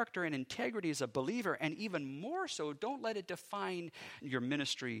character and integrity as a believer, and even more so, don't let it define your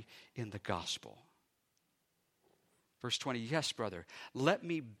ministry in the gospel. Verse 20, yes, brother, let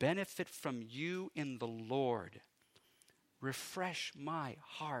me benefit from you in the Lord. Refresh my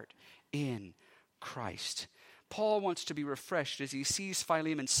heart in Christ. Paul wants to be refreshed as he sees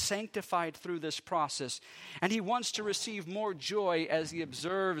Philemon sanctified through this process, and he wants to receive more joy as he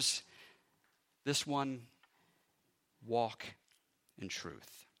observes this one walk in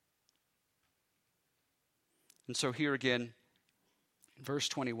truth. And so here again, in verse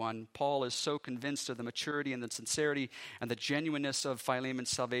 21, Paul is so convinced of the maturity and the sincerity and the genuineness of Philemon's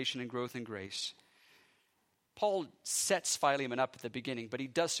salvation and growth in grace. Paul sets Philemon up at the beginning, but he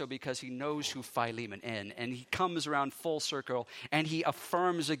does so because he knows who Philemon is, and he comes around full circle, and he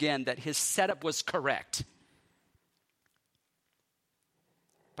affirms again that his setup was correct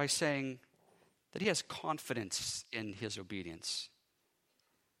by saying that he has confidence in his obedience.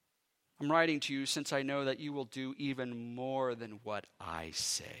 I'm writing to you since I know that you will do even more than what I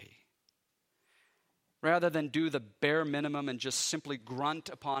say. Rather than do the bare minimum and just simply grunt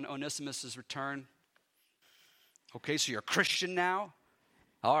upon Onesimus' return. Okay, so you're a Christian now?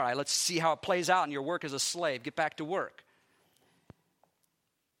 All right, let's see how it plays out in your work as a slave. Get back to work.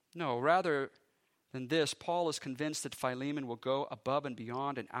 No, rather than this, Paul is convinced that Philemon will go above and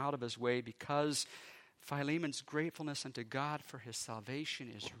beyond and out of his way because Philemon's gratefulness unto God for his salvation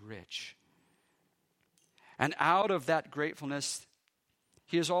is rich. And out of that gratefulness,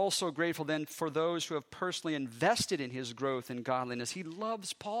 he is also grateful then for those who have personally invested in his growth in godliness. He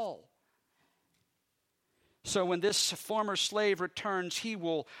loves Paul. So when this former slave returns, he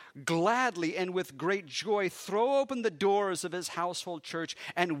will gladly and with great joy throw open the doors of his household church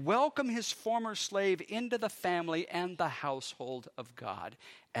and welcome his former slave into the family and the household of God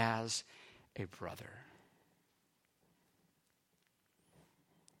as a brother.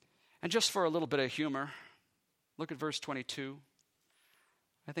 And just for a little bit of humor, look at verse 22.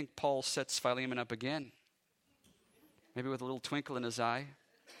 I think Paul sets Philemon up again, maybe with a little twinkle in his eye.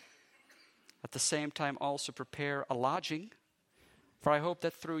 At the same time, also prepare a lodging, for I hope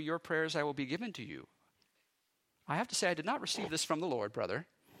that through your prayers I will be given to you. I have to say, I did not receive this from the Lord, brother.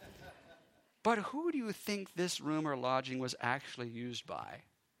 But who do you think this room or lodging was actually used by?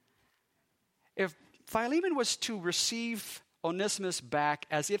 If Philemon was to receive Onesimus back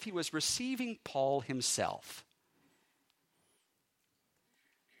as if he was receiving Paul himself,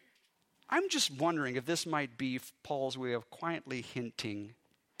 I'm just wondering if this might be Paul's way of quietly hinting,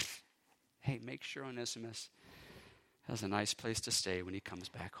 hey, make sure Onesimus has a nice place to stay when he comes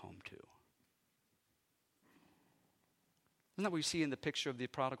back home too. Isn't that what you see in the picture of the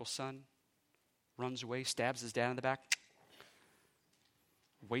prodigal son? Runs away, stabs his dad in the back,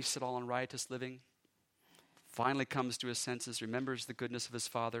 wastes it all on riotous living, finally comes to his senses, remembers the goodness of his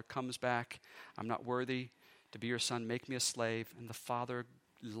father, comes back. I'm not worthy to be your son, make me a slave. And the father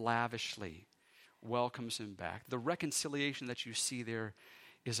lavishly welcomes him back. The reconciliation that you see there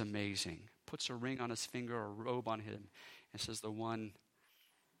is amazing. Puts a ring on his finger, a robe on him, and says, the one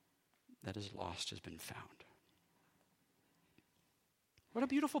that is lost has been found. What a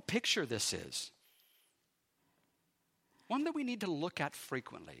beautiful picture this is. One that we need to look at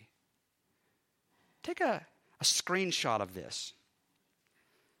frequently. Take a screenshot of this.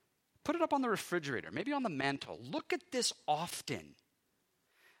 Put it up on the refrigerator, maybe on the mantle. Look at this often.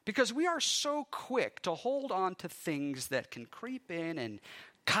 Because we are so quick to hold on to things that can creep in and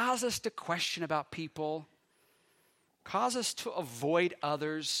cause us to question about people, cause us to avoid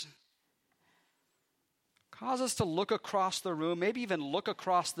others, cause us to look across the room, maybe even look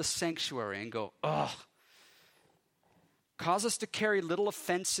across the sanctuary and go, ugh. Cause us to carry little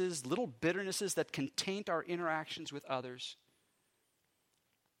offenses, little bitternesses that can taint our interactions with others.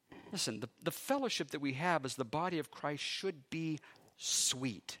 Listen, the fellowship that we have as the body of Christ should be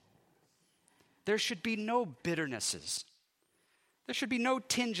sweet. There should be no bitternesses. There should be no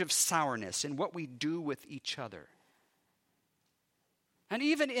tinge of sourness in what we do with each other. And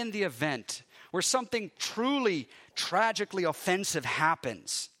even in the event where something truly tragically offensive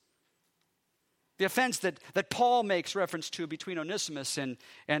happens, the offense that Paul makes reference to between Onesimus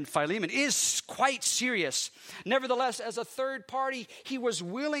and Philemon is quite serious. Nevertheless, as a third party, he was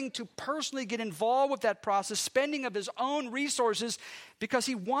willing to personally get involved with that process, spending of his own resources, because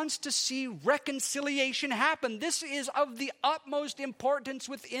he wants to see reconciliation happen. This is of the utmost importance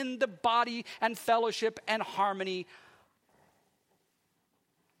within the body and fellowship and harmony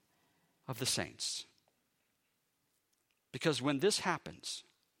of the saints. Because when this happens,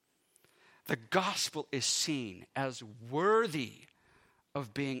 the gospel is seen as worthy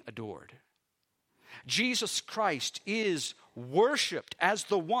of being adored. Jesus Christ is worshiped as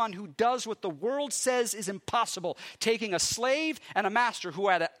the one who does what the world says is impossible, taking a slave and a master who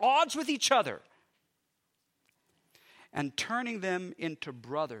are at odds with each other and turning them into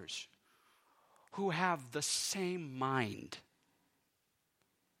brothers who have the same mind,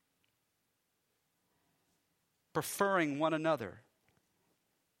 preferring one another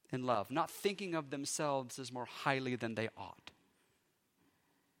in love, not thinking of themselves as more highly than they ought.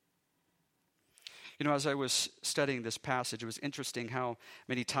 You know, as I was studying this passage, it was interesting how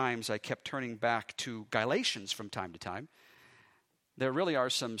many times I kept turning back to Galatians from time to time. There really are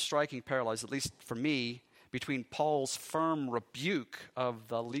some striking parallels, at least for me, between Paul's firm rebuke of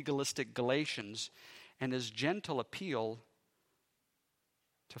the legalistic Galatians and his gentle appeal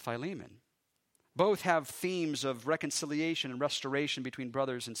to Philemon. Both have themes of reconciliation and restoration between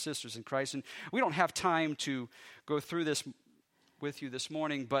brothers and sisters in Christ. And we don't have time to go through this with you this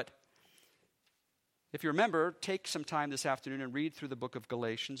morning, but if you remember, take some time this afternoon and read through the book of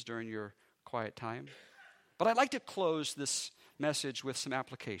Galatians during your quiet time. But I'd like to close this message with some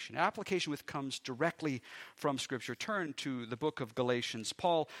application. Application which comes directly from Scripture. Turn to the book of Galatians.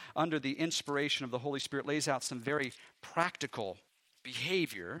 Paul, under the inspiration of the Holy Spirit, lays out some very practical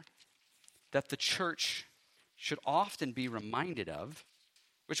behavior that the church should often be reminded of,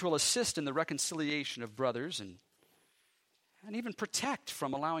 which will assist in the reconciliation of brothers and even protect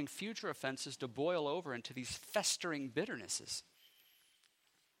from allowing future offenses to boil over into these festering bitternesses.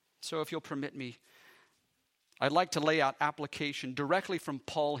 So if you'll permit me, I'd like to lay out application directly from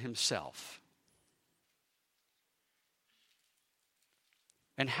Paul himself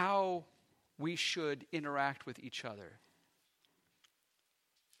and how we should interact with each other.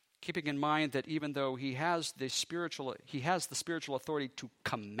 Keeping in mind that even though he has the spiritual authority to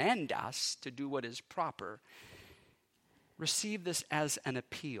command us to do what is proper, receive this as an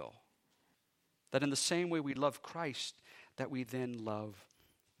appeal. That in the same way we love Christ, that we then love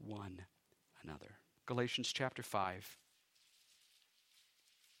one another. Galatians chapter 5,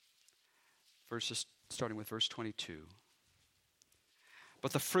 verses starting with verse 22.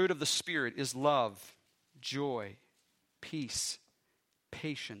 But the fruit of the Spirit is love, joy, peace,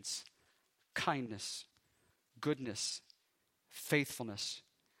 patience, kindness, goodness, faithfulness,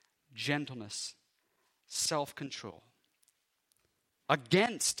 gentleness, self-control.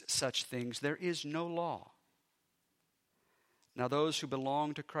 Against such things there is no law. Now those who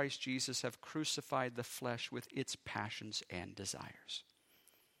belong to Christ Jesus have crucified the flesh with its passions and desires.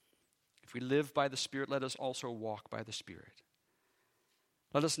 If we live by the Spirit, let us also walk by the Spirit.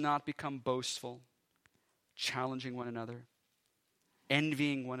 Let us not become boastful, challenging one another,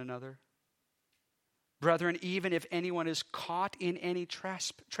 envying one another. Brethren, even if anyone is caught in any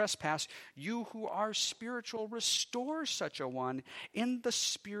trespass, you who are spiritual, restore such a one in the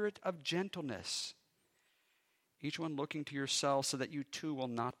spirit of gentleness. Each one looking to yourself so that you too will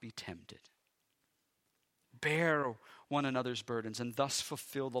not be tempted. Bear one another's burdens and thus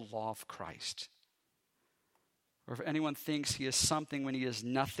fulfill the law of Christ. Or if anyone thinks he is something when he is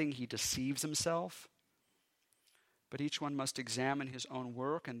nothing, he deceives himself. But each one must examine his own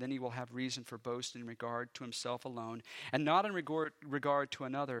work, and then he will have reason for boast in regard to himself alone, and not in regard to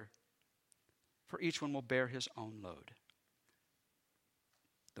another, for each one will bear his own load.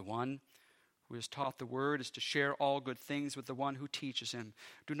 The one who is taught the word is to share all good things with the one who teaches him.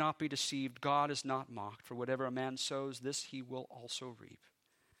 Do not be deceived. God is not mocked. For whatever a man sows, this he will also reap.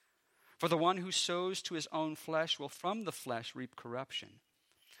 For the one who sows to his own flesh will from the flesh reap corruption.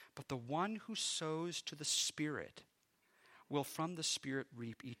 But the one who sows to the Spirit will from the Spirit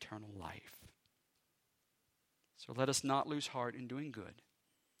reap eternal life. So let us not lose heart in doing good.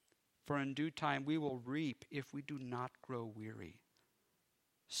 For in due time we will reap if we do not grow weary.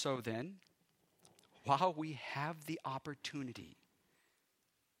 So then, while we have the opportunity,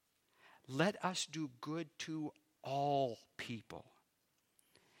 let us do good to all people,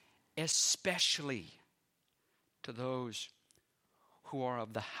 especially to those who are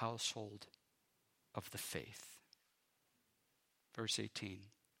of the household of the faith. Verse 18,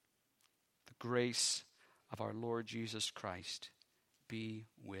 the grace of our Lord Jesus Christ be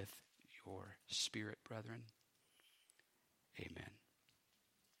with your spirit, brethren. Amen.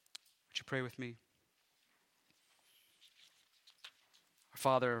 Would you pray with me? Our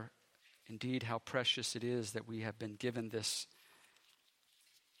Father, indeed, how precious it is that we have been given this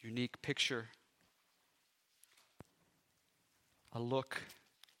unique picture, a look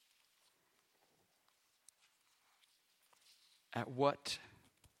at what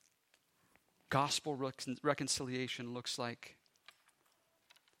gospel reconciliation looks like.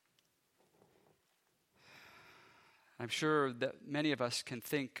 I'm sure that many of us can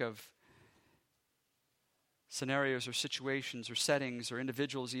think of scenarios or situations or settings or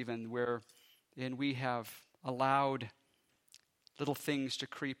individuals even wherein we have allowed little things to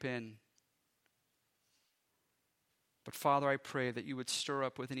creep in. But Father, I pray that you would stir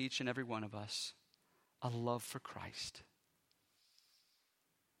up within each and every one of us a love for Christ.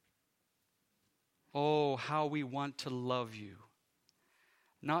 Oh, how we want to love you,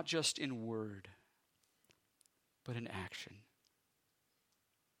 not just in word, but in action.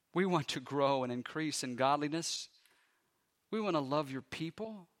 We want to grow and increase in godliness. We want to love your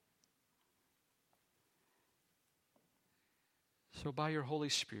people. So by your Holy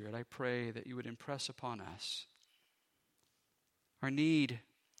Spirit, I pray that you would impress upon us our need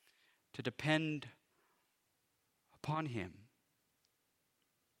to depend upon him,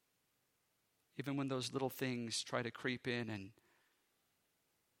 even when those little things try to creep in and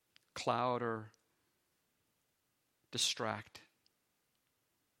cloud or distract.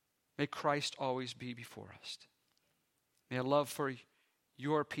 May Christ always be before us. May a love for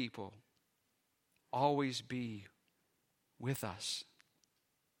your people always be with us,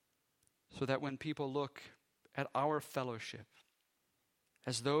 so that when people look at our fellowship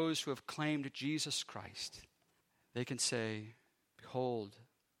as those who have claimed Jesus Christ, they can say, behold,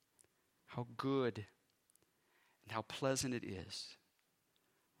 how good and how pleasant it is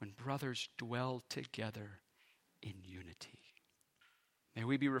when brothers dwell together in unity. May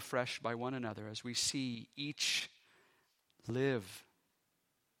we be refreshed by one another as we see each live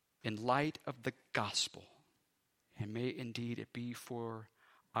in light of the gospel. And may indeed it be for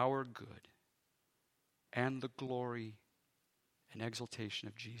our good and the glory and exaltation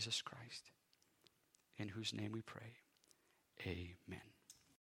of Jesus Christ, in whose name we pray. Amen.